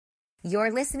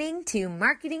You're listening to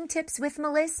Marketing Tips with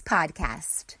Melissa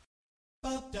podcast.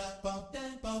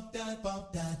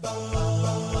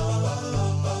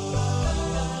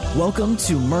 Welcome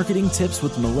to Marketing Tips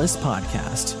with Melissa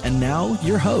podcast. And now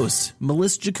your host,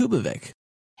 Melissa Jakubovic.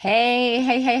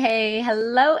 Hey.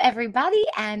 Hello, everybody,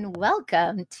 and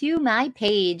welcome to my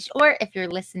page. Or if you're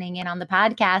listening in on the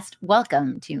podcast,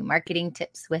 welcome to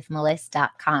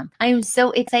marketingtipswithmelissa.com. I am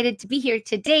so excited to be here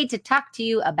today to talk to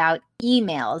you about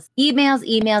emails.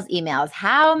 Emails.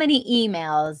 How many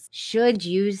emails should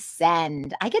you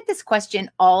send? I get this question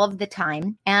all of the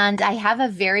time, and I have a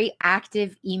very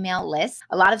active email list,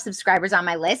 a lot of subscribers on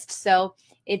my list. So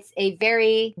it's a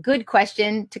very good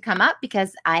question to come up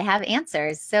because I have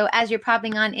answers. So as you're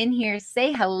popping on in here,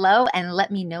 say hello and let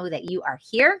me know that you are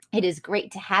here. It is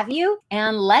great to have you.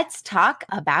 And let's talk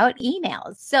about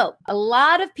emails. So a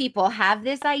lot of people have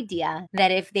this idea that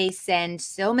if they send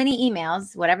so many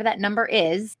emails, whatever that number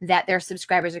is, that their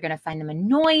subscribers are going to find them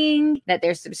annoying, that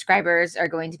their subscribers are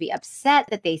going to be upset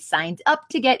that they signed up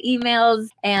to get emails,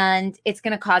 and it's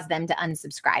going to cause them to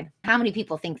unsubscribe. How many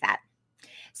people think that?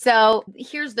 So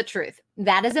here's the truth.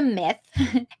 That is a myth.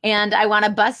 And I want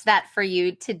to bust that for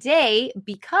you today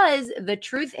because the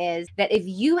truth is that if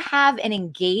you have an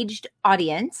engaged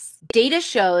audience, data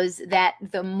shows that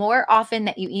the more often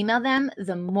that you email them,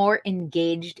 the more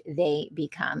engaged they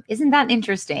become. Isn't that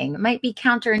interesting? It might be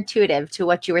counterintuitive to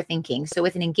what you were thinking. So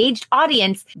with an engaged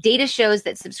audience, data shows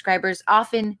that subscribers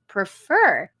often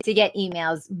prefer to get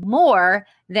emails more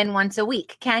than once a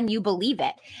week. Can you believe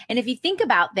it? And if you think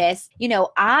about this,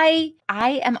 I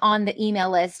am on the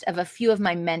email list of a few of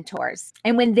my mentors.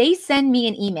 And when they send me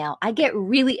an email, I get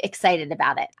really excited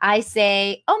about it. I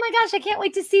say, oh my gosh, I can't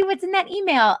wait to see what's in that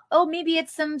email. Oh, maybe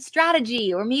it's some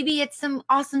strategy or maybe it's some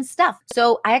awesome stuff.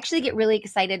 So I actually get really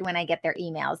excited when I get their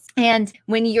emails. And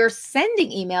when you're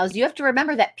sending emails, you have to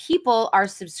remember that people are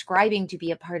subscribing to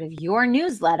be a part of your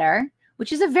newsletter,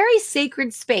 which is a very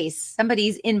sacred space,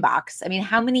 somebody's inbox. I mean,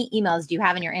 how many emails do you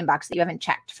have in your inbox that you haven't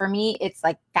checked? For me, it's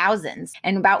like thousands.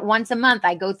 And about once a month,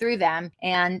 I go through them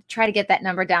and try to get that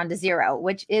number down to 0,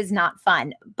 which is not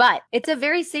fun. But it's a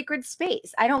very sacred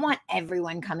space. I don't want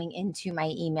everyone coming into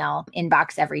my email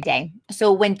inbox every day.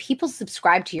 So when people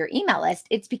subscribe to your email list,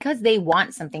 it's because they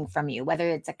want something from you, whether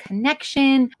it's a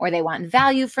connection or they want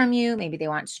value from you. Maybe they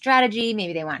want strategy.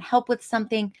 Maybe they want help with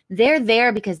something. They're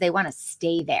there because they want to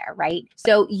stay there, right?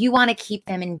 So you want to keep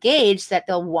them engaged so that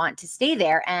they'll want to stay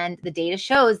there. And the data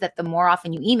shows that the more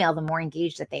often you email, the more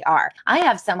engaged that they are. I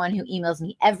have someone who emails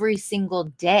me every single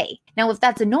day. Now, if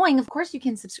that's annoying, of course you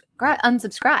can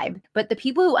unsubscribe. But the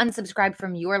people who unsubscribe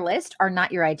from your list are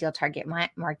not your ideal target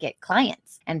market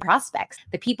clients and prospects.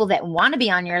 The people that want to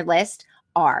be on your list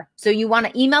are. So you want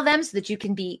to email them so that you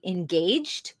can be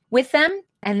engaged with them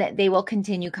and that they will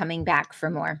continue coming back for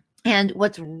more. And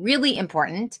what's really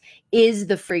important is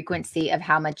the frequency of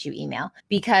how much you email,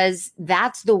 because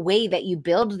that's the way that you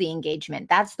build the engagement.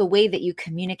 That's the way that you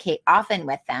communicate often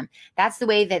with them. That's the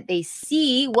way that they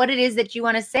see what it is that you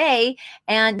want to say,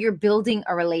 and you're building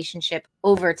a relationship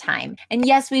over time. And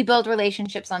yes, we build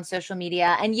relationships on social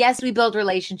media. And yes, we build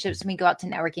relationships when we go out to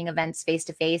networking events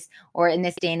face-to-face, or in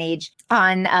this day and age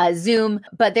on Zoom.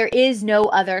 But there is no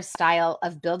other style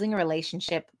of building a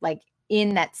relationship like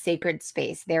in that sacred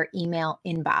space, their email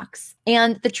inbox.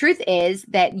 And the truth is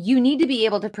that you need to be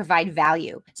able to provide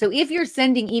value. So if you're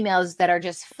sending emails that are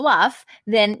just fluff,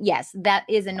 then yes, that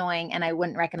is annoying and I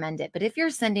wouldn't recommend it. But if you're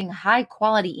sending high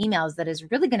quality emails that is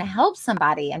really going to help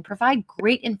somebody and provide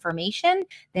great information,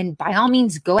 then by all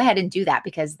means, go ahead and do that,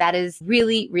 because that is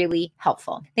really, really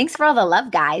helpful. Thanks for all the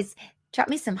love, guys. Drop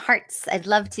me some hearts. I'd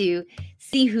love to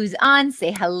see who's on.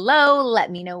 Say hello. Let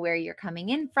me know where you're coming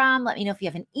in from. Let me know if you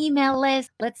have an email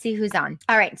list. Let's see who's on.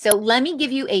 All right. So let me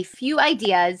give you a few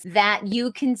ideas that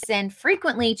you can send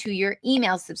frequently to your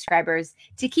email subscribers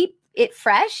to keep it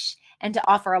fresh and to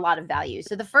offer a lot of value.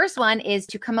 So the first one is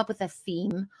to come up with a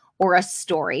theme or a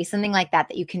story, something like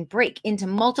that you can break into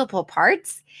multiple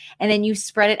parts, and then you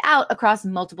spread it out across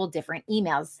multiple different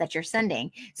emails that you're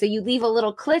sending. So you leave a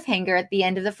little cliffhanger at the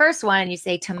end of the first one and you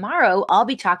say, tomorrow I'll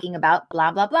be talking about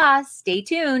blah, blah, blah, stay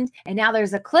tuned. And now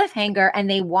there's a cliffhanger and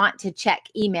they want to check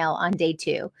email on day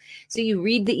 2. So you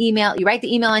read the email, you write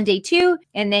the email on day 2,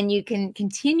 and then you can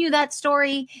continue that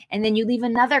story. And then you leave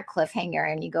another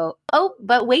cliffhanger and you go, oh,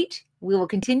 but wait, we will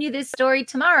continue this story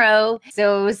tomorrow.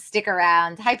 So stick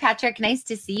around. Hi, Patrick. Nice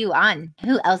to see you on.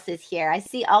 Who else is here? I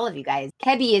see all of you guys.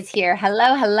 Kebby is here.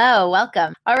 Hello.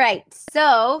 Welcome. All right.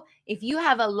 So If you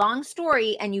have a long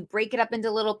story and you break it up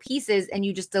into little pieces and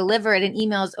you just deliver it in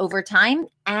emails over time,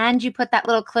 and you put that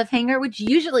little cliffhanger, which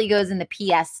usually goes in the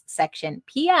PS section.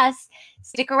 PS,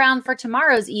 stick around for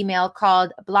tomorrow's email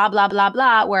called blah, blah, blah,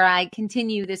 blah, where I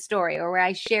continue this story or where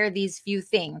I share these few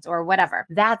things or whatever.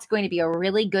 That's going to be a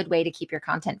really good way to keep your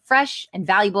content fresh and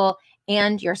valuable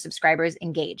and your subscribers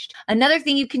engaged. Another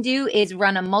thing you can do is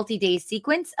run a multi-day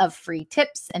sequence of free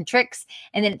tips and tricks.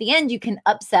 And then at the end, you can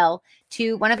upsell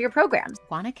to one of your programs.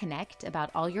 Want to connect about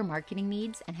all your marketing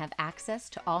needs and have access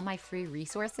to all my free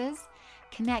resources?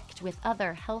 Connect with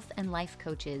other health and life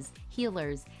coaches,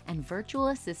 healers, and virtual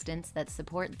assistants that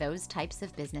support those types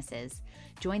of businesses.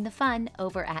 Join the fun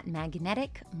over at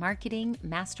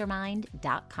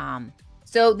magneticmarketingmastermind.com.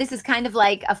 So this is kind of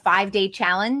like a 5-day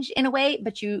challenge in a way,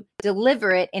 but you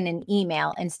deliver it in an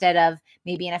email instead of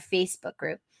maybe in a Facebook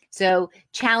group. So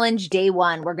challenge day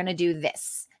 1, we're going to do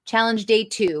this. Challenge day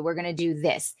 2, we're going to do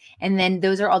this. And then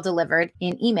those are all delivered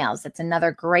in emails. That's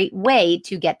another great way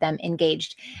to get them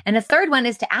engaged. And the third one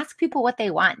is to ask people what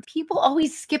they want. People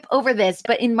always skip over this,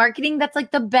 but in marketing, that's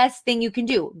like the best thing you can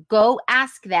do. Go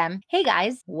ask them, hey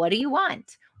guys, what do you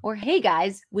want? Or, hey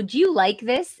guys, would you like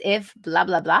this if blah,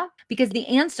 blah, blah? Because the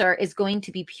answer is going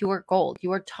to be pure gold.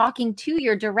 You are talking to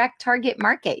your direct target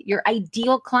market. Your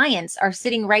ideal clients are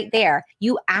sitting right there.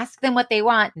 You ask them what they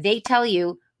want. They tell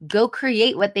you, go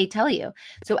create what they tell you.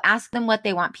 So ask them what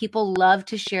they want. People love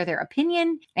to share their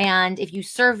opinion. And if you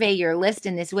survey your list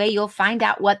in this way, you'll find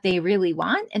out what they really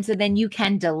want. And so then you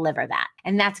can deliver that.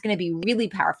 And that's going to be really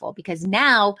powerful because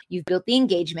now you've built the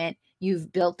engagement,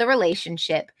 you've built the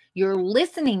relationship, you're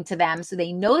listening to them so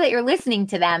they know that you're listening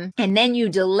to them, and then you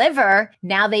deliver.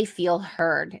 Now they feel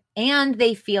heard and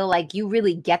they feel like you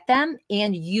really get them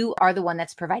and you are the one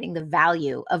that's providing the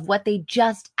value of what they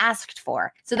just asked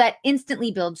for. So that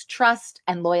instantly builds trust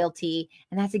and loyalty.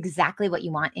 And that's exactly what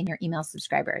you want in your email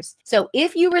subscribers. So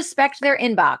if you respect their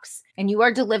inbox and you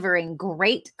are delivering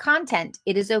great content,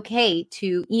 it is okay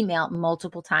to email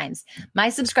multiple times. My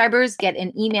subscribers get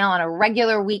an email on a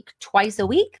regular week, twice a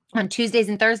week on Tuesdays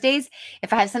and Thursdays.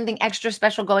 If I have something extra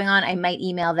special going on, I might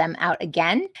email them out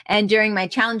again. And during my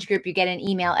challenge group, you get an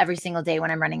email every single day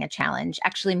when I'm running a challenge,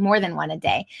 actually more than one a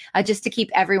day, just to keep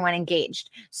everyone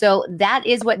engaged. So that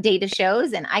is what data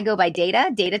shows. And I go by data.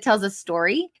 Data tells a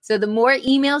story. So the more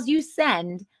emails you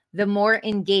send, the more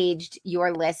engaged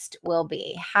your list will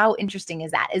be. How interesting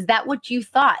is that? Is that what you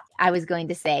thought I was going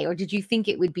to say? Or did you think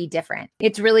it would be different?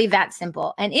 It's really that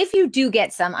simple. And if you do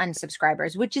get some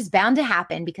unsubscribers, which is bound to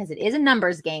happen because it is a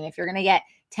numbers game, if you're going to get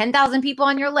 10,000 people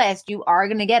on your list, you are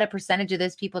going to get a percentage of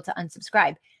those people to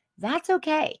unsubscribe. That's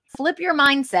okay. Flip your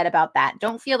mindset about that.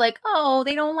 Don't feel like, oh,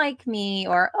 they don't like me,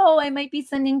 or, oh, I might be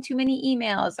sending too many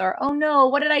emails, or, oh no,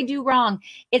 what did I do wrong?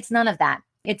 It's none of that.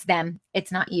 It's them.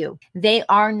 It's not you. They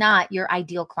are not your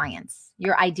ideal clients,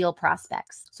 your ideal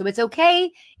prospects. So it's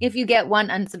okay if you get one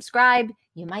unsubscribe.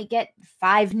 You might get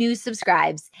 5 new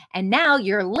subscribes. And now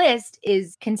your list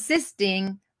is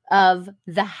consisting of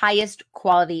the highest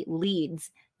quality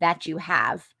leads that you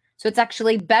have. So it's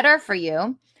actually better for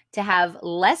you to have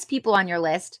less people on your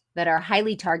list that are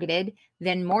highly targeted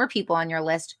than more people on your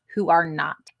list who are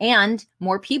not. And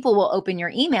more people will open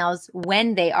your emails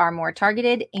when they are more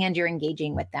targeted and you're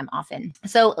engaging with them often.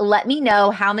 So let me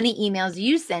know how many emails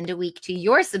you send a week to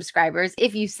your subscribers,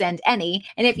 if you send any.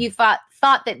 And if you thought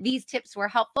that these tips were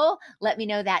helpful, let me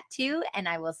know that too. And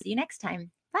I will see you next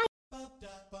time. Bye.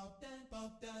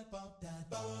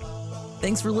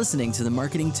 Thanks for listening to the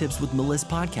Marketing Tips with Melissa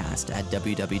podcast at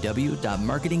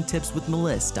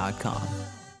www.marketingtipswithmelissa.com.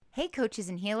 Hey, coaches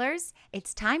and healers,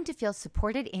 it's time to feel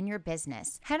supported in your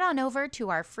business. Head on over to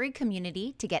our free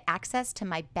community to get access to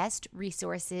my best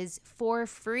resources for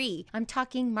free. I'm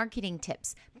talking marketing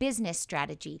tips, business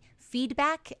strategy,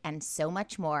 feedback, and so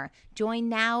much more. Join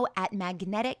now at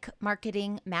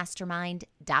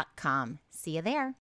magneticmarketingmastermind.com. See you there.